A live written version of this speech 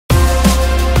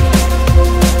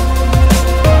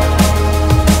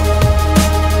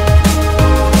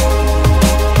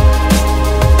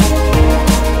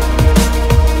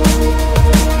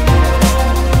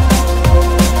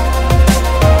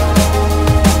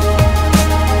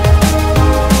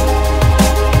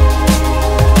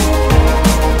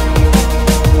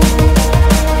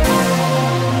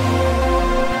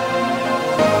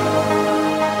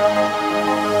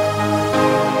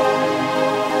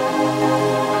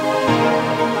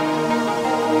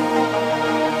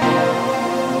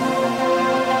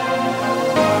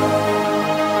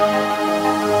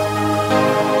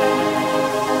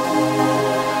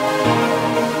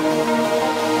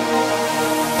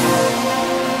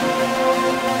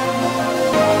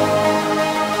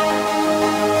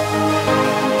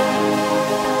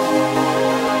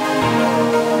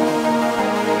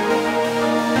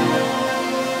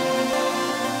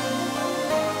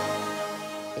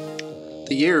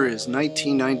year is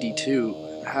 1992,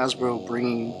 and Hasbro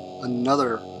bringing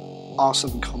another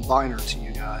awesome combiner to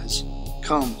you guys.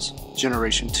 Comes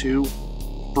Generation 2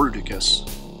 Bruticus.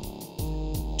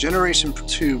 Generation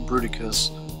 2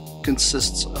 Bruticus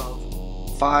consists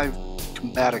of 5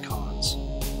 Combaticons.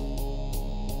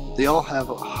 They all have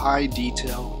a high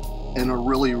detail and a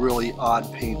really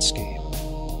odd paint scheme.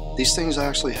 These things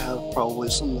actually have probably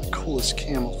some of the coolest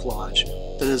camouflage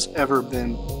that has ever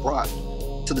been brought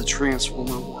to the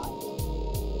Transformer world.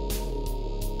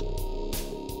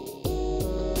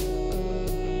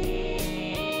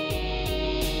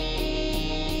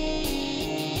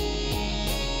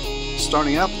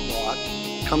 Starting out the lot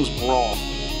comes Brawl.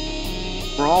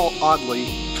 Brawl oddly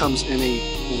comes in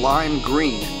a lime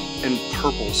green and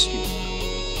purple scheme.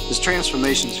 His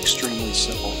transformation is extremely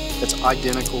simple. It's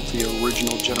identical to the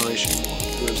original Generation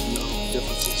 1. There is no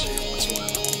differences here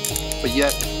whatsoever. But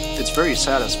yet, it's very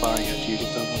satisfying after you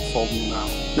get done unfolding him out.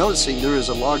 Noticing there is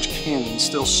a large cannon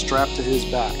still strapped to his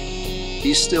back.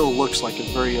 He still looks like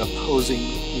a very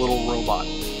opposing little robot.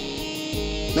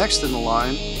 Next in the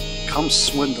line comes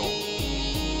Swindle.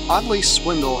 Oddly,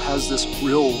 Swindle has this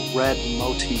real red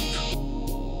motif.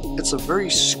 It's a very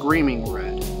screaming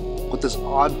red, with this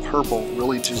odd purple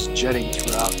really just jetting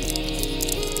throughout.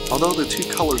 Although the two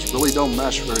colors really don't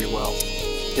mesh very well,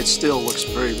 it still looks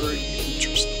very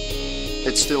interesting.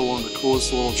 It's still one of the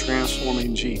coolest little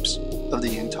transforming Jeeps of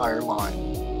the entire line.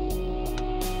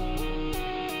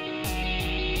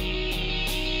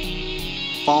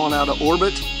 Falling out of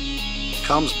orbit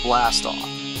comes Blastoff.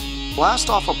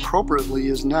 Blastoff appropriately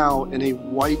is now in a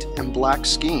white and black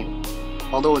scheme,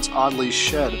 although it's oddly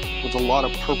shed with a lot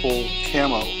of purple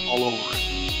camo all over it.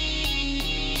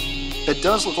 It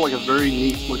does look like a very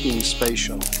neat looking space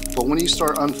shuttle, but when you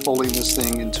start unfolding this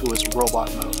thing into its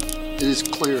robot mode, it is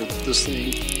clear that this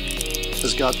thing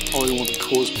has got probably one of the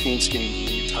coolest paint schemes in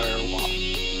the entire lot.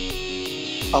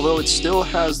 Although it still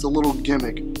has the little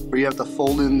gimmick where you have to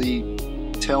fold in the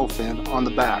tail fin on the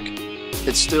back,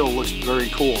 it still looks very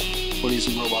cool when he's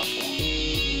in robot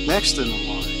form. Next in the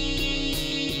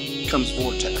line comes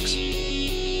Vortex.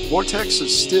 Vortex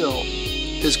is still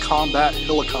his combat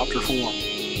helicopter form.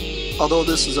 Although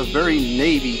this is a very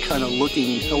Navy kind of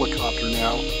looking helicopter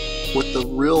now, with the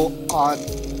real odd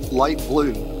light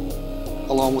blue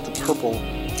along with the purple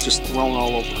just thrown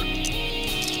all over it.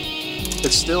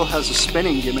 It still has the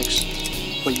spinning gimmicks,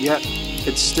 but yet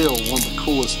it's still one of the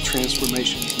coolest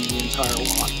transformations in the entire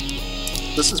lot.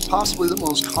 This is possibly the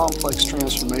most complex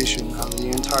transformation out of the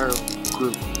entire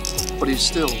group, but he's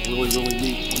still really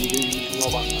neat when you get into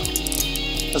robot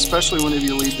mode, especially whenever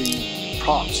you leave the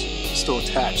props still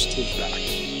attached to his back.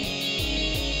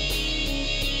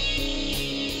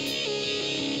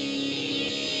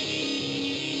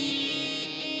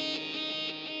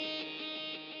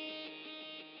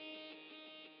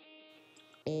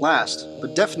 Last,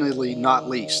 but definitely not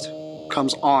least,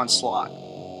 comes Onslaught.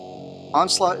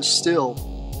 Onslaught still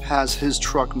has his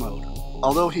truck mode,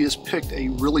 although he has picked a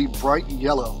really bright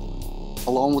yellow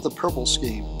along with a purple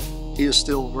scheme. He is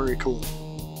still very cool.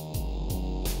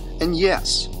 And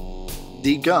yes,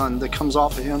 the gun that comes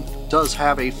off of him does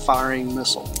have a firing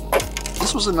missile.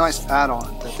 This was a nice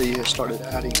add-on that they started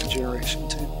adding in Generation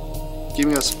 2,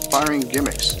 giving us firing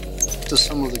gimmicks to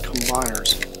some of the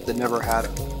combiners that never had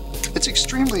it. It's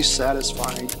extremely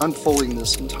satisfying unfolding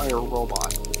this entire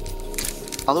robot.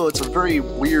 Although it's a very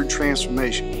weird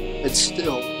transformation, it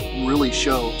still really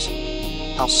shows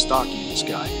how stocky this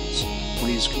guy is when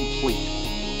he's complete.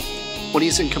 When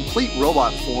he's in complete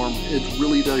robot form, it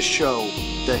really does show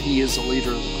that he is the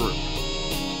leader of the group.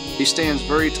 He stands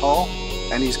very tall,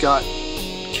 and he's got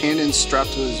cannons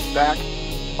strapped to his back,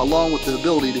 along with the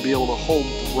ability to be able to hold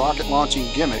the rocket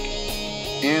launching gimmick,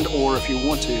 and or if you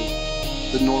want to,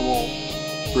 the normal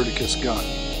Bruticus gun.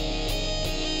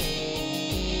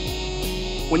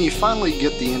 When you finally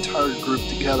get the entire group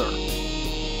together,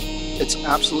 it's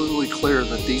absolutely clear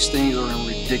that these things are in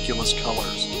ridiculous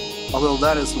colors, although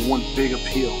that is the one big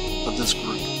appeal of this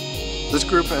group. This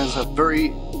group has a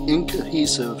very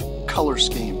incohesive color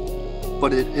scheme,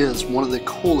 but it is one of the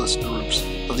coolest groups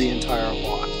of the entire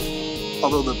lot.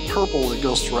 Although the purple that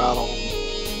goes throughout all of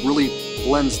them really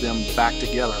blends them back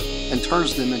together and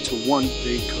turns them into one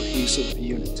big cohesive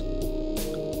unit.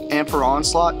 And for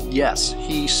Onslaught, yes,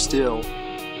 he still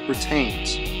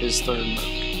retains his third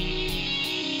mode.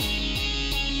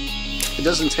 It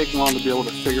doesn't take long to be able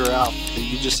to figure out that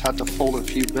you just have to fold a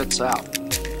few bits out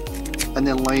and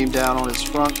then lay him down on his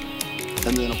front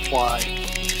and then apply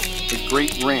the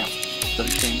great ramp that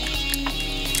it came with.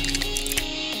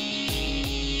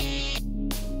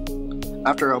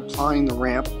 After applying the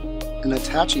ramp and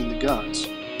attaching the guns,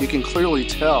 you can clearly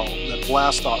tell that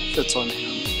Blastoff fits on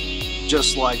him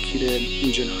just like he did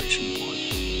in Generation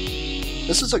 1.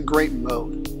 This is a great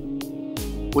mode,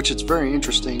 which it's very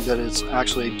interesting that it's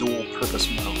actually a dual purpose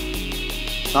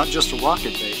mode. Not just a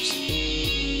rocket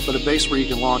base, but a base where you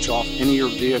can launch off any of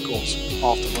your vehicles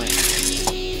off the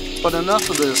ramp. But enough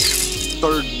of this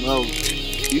third mode.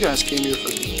 You guys came here for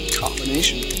the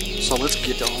combination, so let's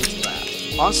get on to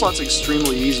that. Onslaught's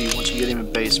extremely easy once you get him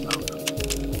in base mode.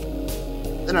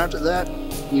 Then after that,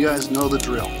 you guys know the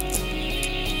drill.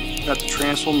 You have to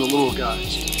transform the little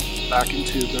guys back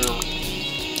into their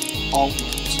alt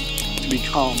modes to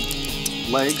become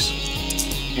legs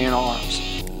and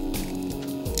arms.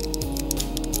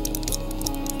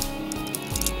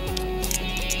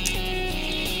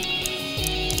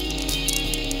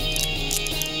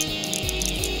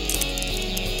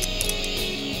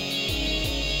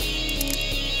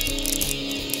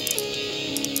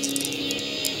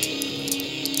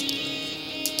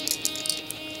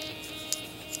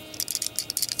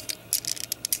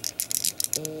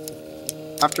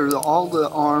 After all the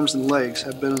arms and legs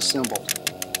have been assembled,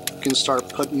 you can start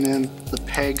putting in the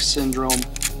Peg Syndrome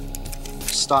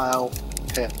style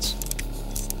heads.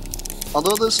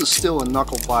 Although this is still a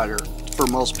knuckle biter for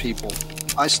most people,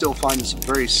 I still find this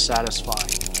very satisfying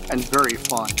and very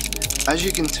fun to do. As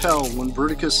you can tell, when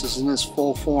Bruticus is in his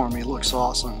full form, he looks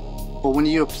awesome. But when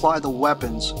you apply the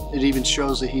weapons, it even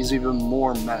shows that he's even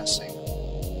more menacing.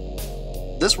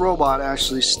 This robot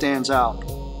actually stands out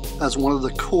as one of the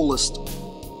coolest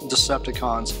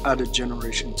Decepticons out of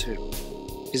Generation 2.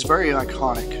 He's very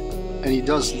iconic, and he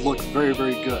does look very,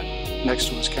 very good next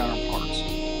to his counterparts.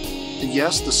 And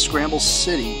yes, the Scramble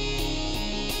City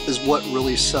is what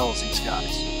really sells these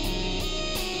guys.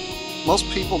 Most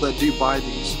people that do buy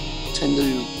these tend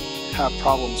to have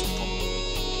problems with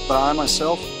them, but I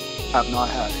myself have not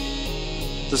had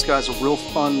it. This guy's a real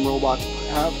fun robot to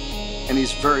have, and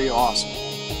he's very awesome.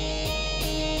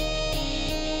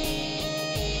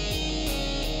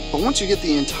 But once you get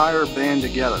the entire band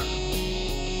together,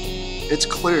 it's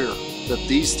clear that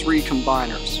these three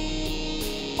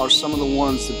combiners are some of the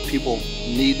ones that people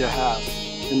need to have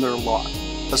in their lot,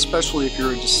 especially if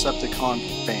you're a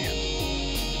Decepticon fan.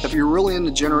 If you're really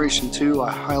into Generation 2,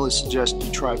 I highly suggest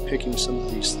you try picking some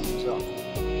of these things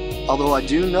up. Although I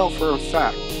do know for a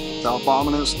fact that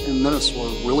Abominus and Minosaur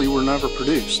really were never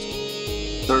produced,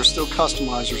 there are still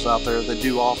customizers out there that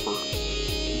do offer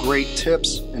great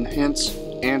tips and hints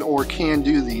and or can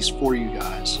do these for you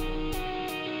guys.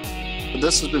 But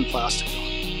this has been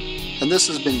Plasticon, and this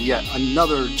has been yet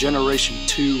another Generation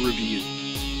 2 review.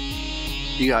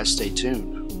 You guys stay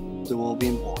tuned. There will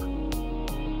be more.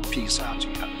 Peace out,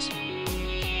 you guys.